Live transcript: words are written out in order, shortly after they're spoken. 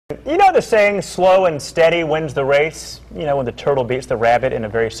You know the saying, slow and steady wins the race? You know, when the turtle beats the rabbit in a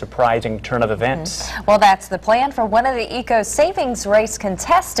very surprising turn of events. Well, that's the plan for one of the Eco Savings Race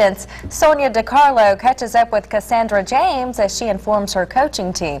contestants. Sonia DiCarlo catches up with Cassandra James as she informs her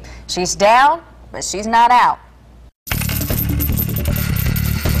coaching team. She's down, but she's not out.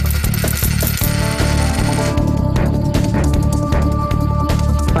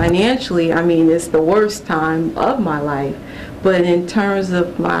 Financially, I mean, it's the worst time of my life. But in terms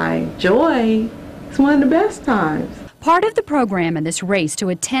of my joy, it's one of the best times. Part of the program in this race to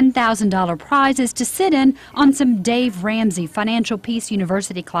a $10,000 prize is to sit in on some Dave Ramsey Financial Peace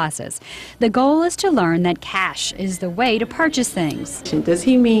University classes. The goal is to learn that cash is the way to purchase things. Does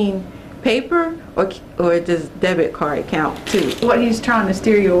he mean paper or does debit card count too? What he's trying to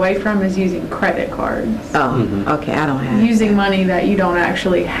steer you away from is using credit cards. Oh, okay, I don't have using money that you don't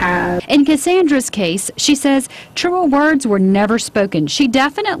actually have. In Cassandra's case, she says truer words were never spoken. She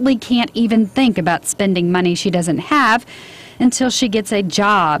definitely can't even think about spending money she doesn't have until she gets a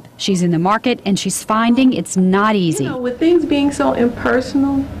job. She's in the market and she's finding it's not easy. You know, with things being so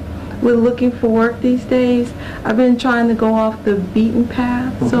impersonal, with looking for work these days, I've been trying to go off the beaten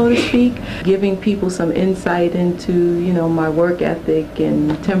path, so to speak, giving people some insight into, you know, my work ethic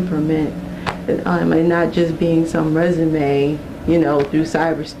and temperament, and not just being some resume, you know, through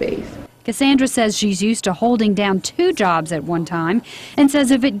cyberspace. Cassandra says she's used to holding down 2 jobs at one time and says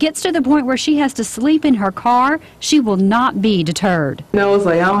if it gets to the point where she has to sleep in her car, she will not be deterred. No, it's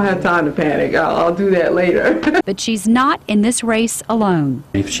like I don't have time to panic. I'll do that later. But she's not in this race alone.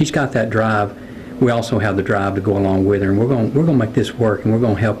 If she's got that drive, we also have the drive to go along with her, and we're going to make this work, and we're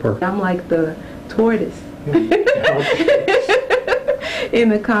going to help her. I'm like the tortoise in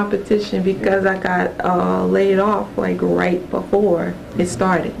the competition because I got laid off like right before it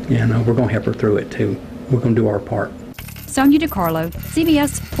started. Yeah, no, we're going to help her through it too. We're going to do our part. Sonia DiCarlo,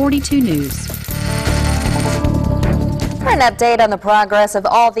 CBS 42 News. For an update on the progress of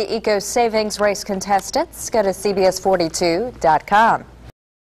all the Eco Savings Race contestants, go to CBS42.com.